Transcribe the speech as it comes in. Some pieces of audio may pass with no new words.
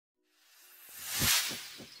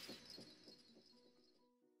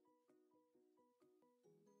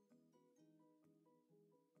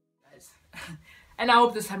And I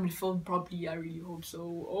hope this time it filmed properly. I really hope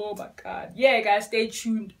so. Oh my god. Yeah, guys, stay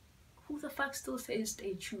tuned. Who the fuck still says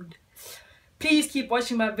stay tuned? Please keep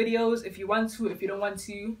watching my videos if you want to. If you don't want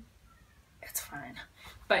to, it's fine.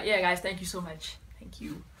 But yeah, guys, thank you so much. Thank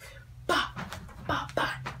you. Bah, bah,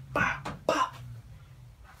 bah, bah, bah.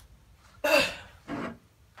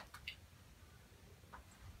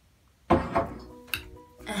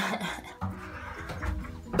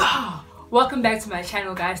 Welcome back to my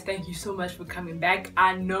channel, guys. Thank you so much for coming back.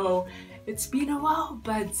 I know it's been a while,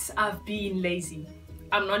 but I've been lazy.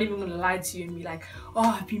 I'm not even gonna lie to you and be like,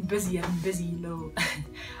 oh, I've been busy. No.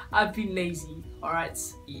 I've been lazy. All right,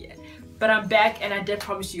 yeah, but I'm back, and I did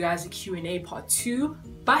promise you guys a Q&A part 2,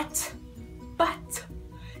 but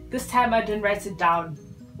this time I didn't write it down,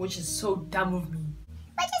 which is so dumb of me.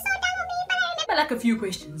 But like a few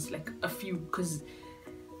questions, like a few, because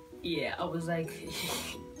yeah, I was like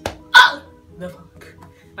the fuck.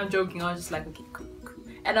 I'm joking. I was just like, okay, cool.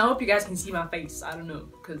 And I hope you guys can see my face. I don't know,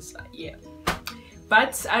 because yeah.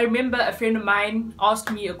 But I remember a friend of mine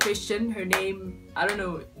asked me a question. Her name, I don't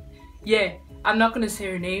know. Yeah, I'm not gonna say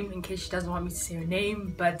her name in case she doesn't want me to say her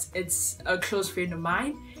name, but it's a close friend of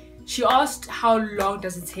mine. She asked how long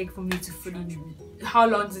does it take for me to fully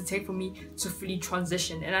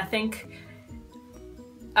transition, and I think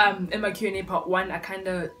in my Q&A part 1 I kind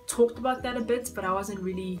of talked about that a bit, but I wasn't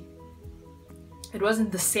really, it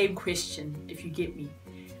wasn't the same question, if you get me.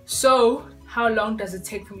 So how long does it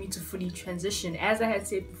take for me to fully transition? As I had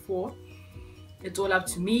said before, it's all up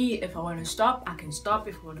to me. If I want to stop, I can stop.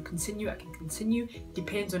 If I want to continue, I can continue.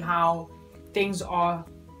 Depends on how things are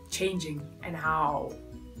changing and how,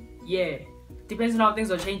 yeah, depends on how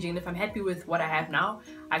things are changing. And if I'm happy with what I have now,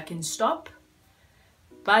 I can stop.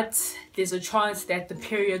 But there's a chance that the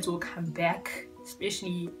periods will come back,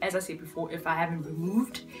 especially, as I said before, if I haven't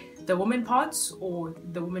removed the woman parts, or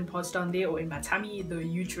the woman parts down there, or in my tummy, the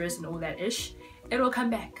uterus and all that ish. It will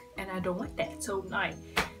come back, and I don't want that. So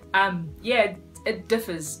yeah, it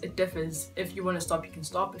differs. If you want to stop, you can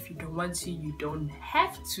stop. If you don't want to, you don't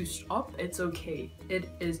have to stop. It's okay. It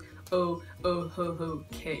is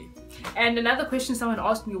okay. And another question someone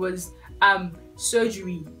asked me was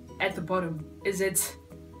surgery at the bottom, is it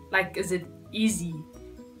easy?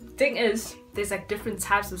 Thing is, there's like different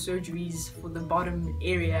types of surgeries for the bottom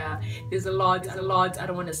area. There's a lot. I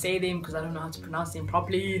don't want to say them because I don't know how to pronounce them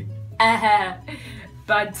properly.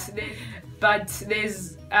 But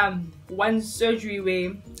there's one surgery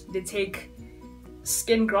where they take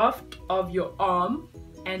skin graft of your arm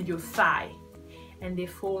and your thigh, and they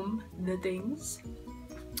form the things.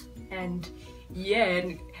 And yeah,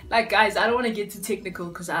 and like, guys, I don't want to get too technical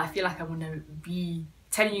because I feel like I want to be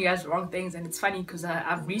telling you guys the wrong things. And it's funny because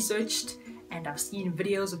I've researched and I've seen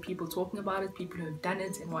videos of people talking about it, people who have done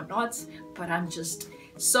it and whatnot, but I'm just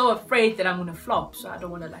so afraid that I'm gonna flop, so I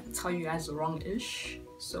don't want to like tell you guys the wrong ish.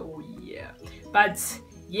 So yeah, but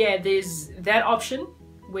yeah, there's that option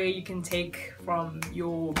where you can take from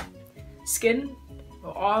your skin,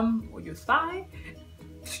 your arm, or your thigh,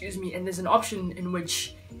 excuse me, and there's an option in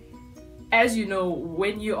which, as you know,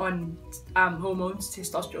 when you're on hormones,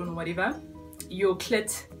 testosterone or whatever, your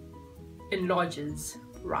clit enlarges,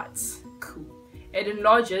 right? Cool. It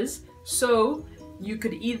enlarges, so you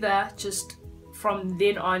could either just, from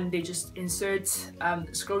then on, they just insert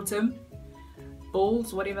scrotum,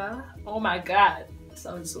 balls, whatever. Oh my god,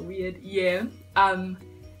 sounds so weird. Yeah,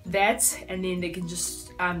 that, and then they can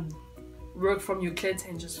just work from your clit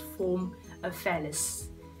and just form a phallus.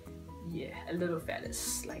 Yeah, a little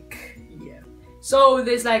phallus, like, yeah. So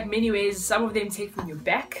there's like many ways. Some of them take from your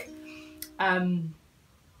back.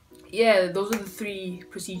 Yeah, those are the 3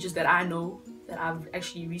 procedures that I know, that I've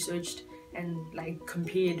actually researched and like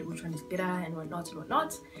compared which one is better and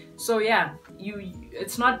whatnot. So yeah,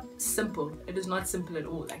 it's not simple. It is not simple at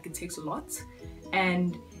all. Like, it takes a lot,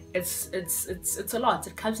 and it's a lot.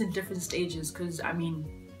 It comes in different stages, because I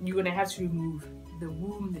mean, you're gonna have to remove the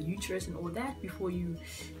womb, the uterus and all that before you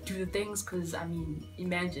do the things, because I mean,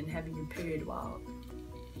 imagine having your period while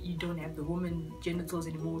you don't have the woman genitals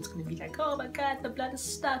anymore. It's gonna be like, oh my god, the blood is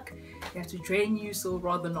stuck, you have to drain you. So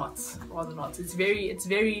rather not. It's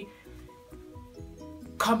very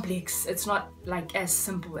complex. It's not like as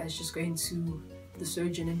simple as just going to the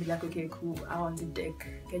surgeon and be like, okay, cool, I want a dick,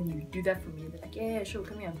 can you do that for me? And they're like, yeah, sure,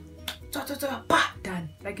 come here, done.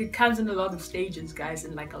 Like, it comes in a lot of stages, guys,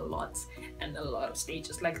 and like a lot of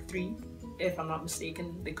stages, like 3 if I'm not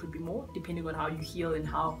mistaken. There could be more, depending on how you heal and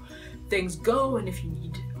how things go, and if you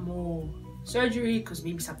need more surgery because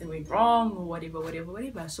maybe something went wrong or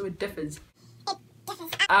whatever. So it differs.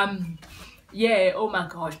 Yeah, oh my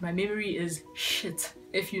gosh, my memory is shit.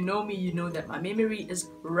 If you know me, you know that my memory is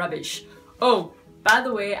rubbish. Oh, by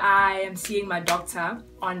the way, I am seeing my doctor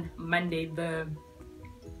on Monday, the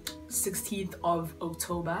 16th of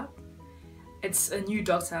October. It's a new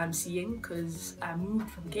doctor I'm seeing because I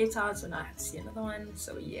moved from Cape Town, so now I have to see another one.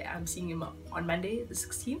 So yeah, I'm seeing him on Monday, the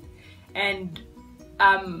 16th. And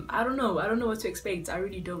I don't know what to expect. I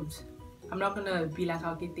really don't. I'm not gonna be like,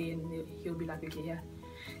 I'll get there and he'll be like, okay, yeah,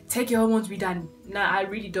 take your hormones, be done. Nah, I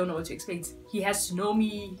really don't know what to expect. He has to know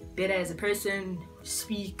me better as a person,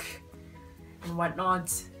 speak and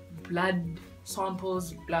whatnot, blood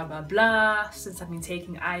samples, blah blah blah, since I've been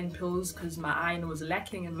taking iron pills because my iron was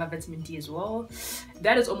lacking and my vitamin D as well.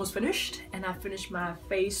 That is almost finished, and I finished my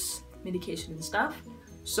face medication and stuff.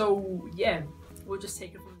 So yeah, we'll just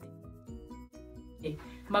take it from there. Okay.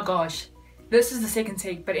 My gosh, this is the second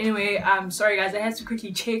take, but anyway, sorry guys, I had to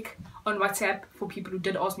quickly check on WhatsApp for people who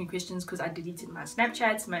did ask me questions because I deleted my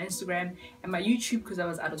Snapchat, my Instagram and my YouTube because I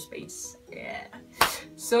was out of space. Yeah,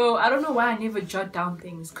 so I don't know why I never jot down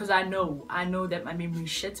things, because I know that my memory is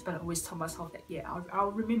shit, but I always tell myself that yeah,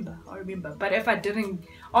 I'll remember. But if I didn't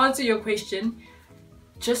answer your question,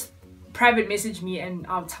 just private message me and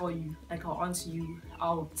I'll tell you, like I'll answer you,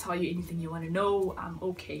 I'll tell you anything you want to know. I'm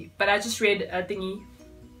okay. But I just read a thingy,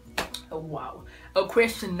 oh wow, a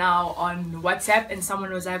question now on WhatsApp, and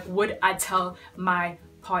someone was like, would I tell my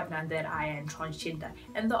partner that I am transgender?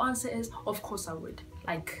 And the answer is, of course I would.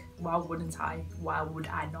 Like, why wouldn't I? Why would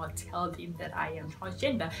I not tell them that I am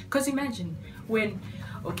transgender? Because imagine when,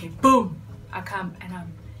 okay, boom, I come and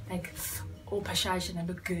I'm like, oh pashash, and I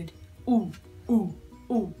look good, ooh,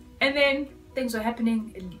 and then things are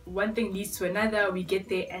happening and one thing leads to another. We get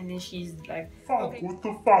there and then she's like, fuck, okay, what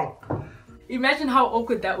the fuck? Imagine how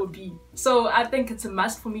awkward that would be. So I think it's a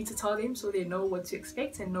must for me to tell them so they know what to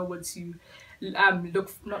expect and know what to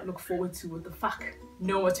look forward to. What the fuck?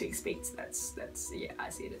 Know what to expect. That's yeah, I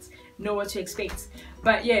said it. Know what to expect.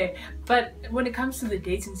 But yeah, but when it comes to the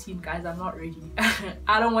dating scene, guys, I'm not ready.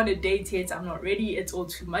 I don't want to date yet. I'm not ready. It's all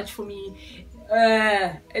too much for me.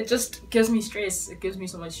 It just gives me stress. It gives me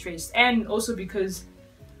so much stress. And also because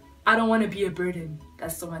I don't want to be a burden.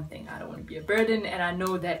 That's the one thing. I don't want to be a burden, and I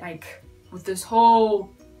know that like with this whole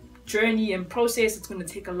journey and process, it's going to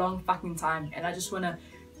take a long fucking time, and I just want to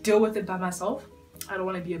deal with it by myself. I don't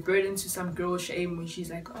want to be a burden to some girl shame when she's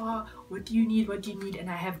like, oh, what do you need, and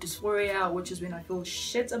I have dysphoria, which is when I feel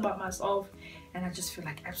shit about myself and I just feel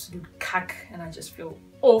like absolute cuck and I just feel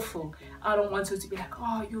awful. I don't want her to be like,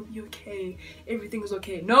 oh, you'll be okay, everything is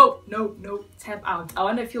okay. No, tap out. I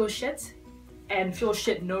want to feel shit and feel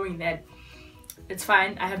shit knowing that it's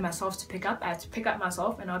fine. I have myself to pick up. I have to pick up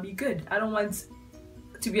myself and I'll be good. I don't want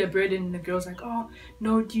to be a burden and the girl's like, oh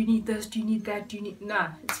no, do you need this, do you need that, do you need... Nah,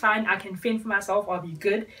 it's fine. I can fend for myself. I'll be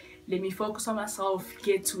good. Let me focus on myself,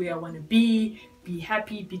 get to where I want to be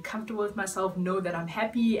happy, be comfortable with myself, know that I'm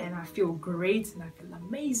happy and I feel great and I feel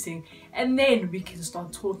amazing, and then we can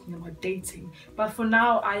start talking about dating. But for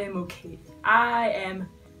now, I am okay. I am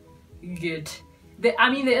good.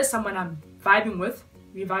 I mean, there is someone I'm vibing with.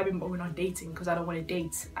 We're vibing, but we're not dating because I don't want to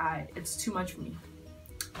date. It's too much for me.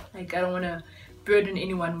 Like, I don't want to burden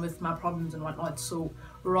anyone with my problems and whatnot, so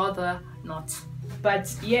rather not.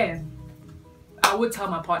 But yeah, I would tell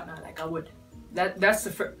my partner, like I would. That's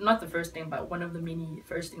not the first thing, but one of the many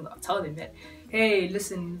first things I'll tell them, that hey,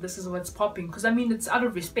 listen, this is what's popping. Because I mean, it's out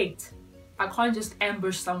of respect. I can't just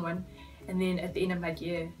ambush someone and then at the end I'm like,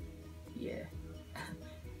 yeah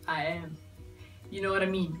I am. You know what I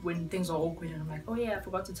mean? When things are awkward and I'm like, oh yeah, I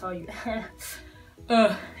forgot to tell you.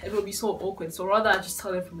 It will be so awkward. So rather I just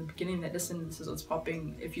tell them from the beginning that, listen, this is what's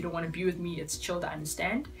popping. If you don't want to be with me, it's chill, I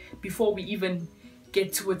understand. Before we even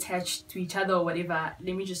get too attached to each other or whatever,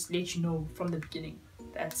 let me just let you know from the beginning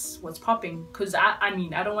that's what's popping. Because I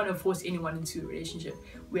mean, I don't want to force anyone into a relationship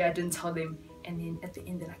where I didn't tell them and then at the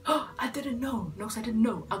end they're like, oh, I didn't know. No, I didn't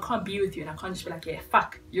know. I can't be with you, and I can't just be like, yeah,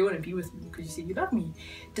 fuck, you're gonna be with me because you said you love me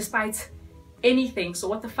despite anything. So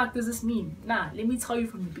what the fuck does this mean? Nah, let me tell you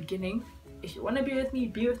from the beginning. If you want to be with me,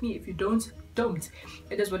 be with me. If you don't, don't.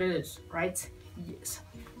 It is what it is, right? Yes.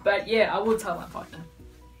 But yeah, I will tell my partner.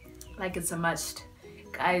 Like, it's a must.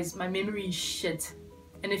 Guys, my memory is shit.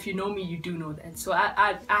 And if you know me, you do know that. So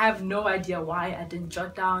I have no idea why I didn't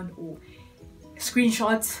jot down or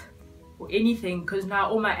screenshots or anything. Because now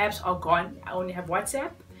all my apps are gone. I only have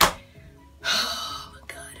WhatsApp. Oh my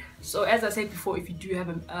god. So as I said before, if you do have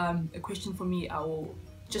a question for me, I will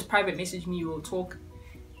just private message me. We'll talk.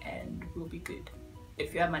 And we'll be good.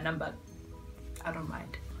 If you have my number, I don't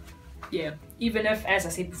mind. Yeah, even if, as I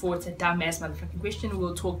said before, it's a dumbass motherfucking question,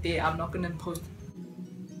 we'll talk there. I'm not gonna post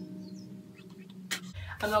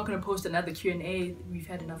I'm not gonna post another Q&A. We've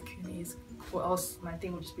had enough Q&As. Or else my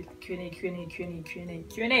thing will just be like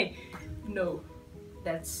Q&A. No,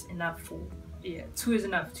 that's enough for, yeah, 2 is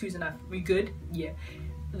enough. We good? Yeah.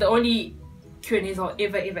 The only Q&As I'll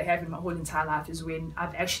ever have in my whole entire life is when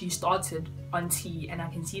I've actually started on tea and I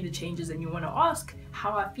can see the changes and you want to ask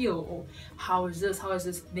how I feel or how is this,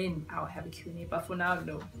 then I'll have a Q&A. But for now,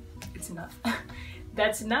 no, it's enough.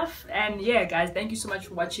 That's enough. And yeah, guys, thank you so much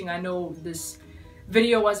for watching. I know this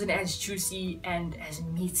video wasn't as juicy and as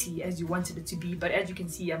meaty as you wanted it to be, but as you can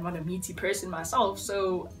see, I'm not a meaty person myself,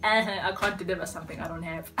 so I can't deliver something I don't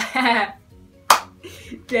have.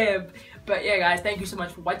 Damn. But yeah, guys, thank you so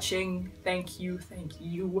much for watching. Thank you.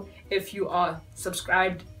 If you are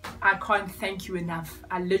subscribed, I can't thank you enough.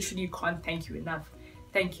 I literally can't thank you enough.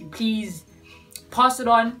 Thank you. Please pass it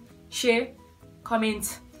on, share,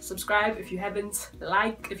 comment, subscribe if you haven't,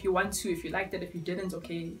 like if you want to, if you liked it. If you didn't,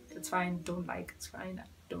 okay, it's fine. Don't like, it's fine. I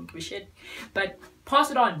don't give a shit. But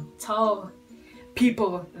pass it on. Tell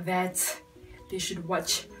people that they should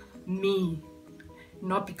watch me.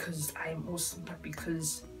 Not because I am awesome, but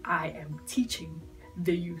because I am teaching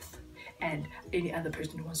the youth and any other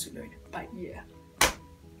person who wants to learn. But yeah.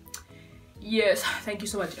 Yes, thank you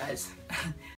so much, guys.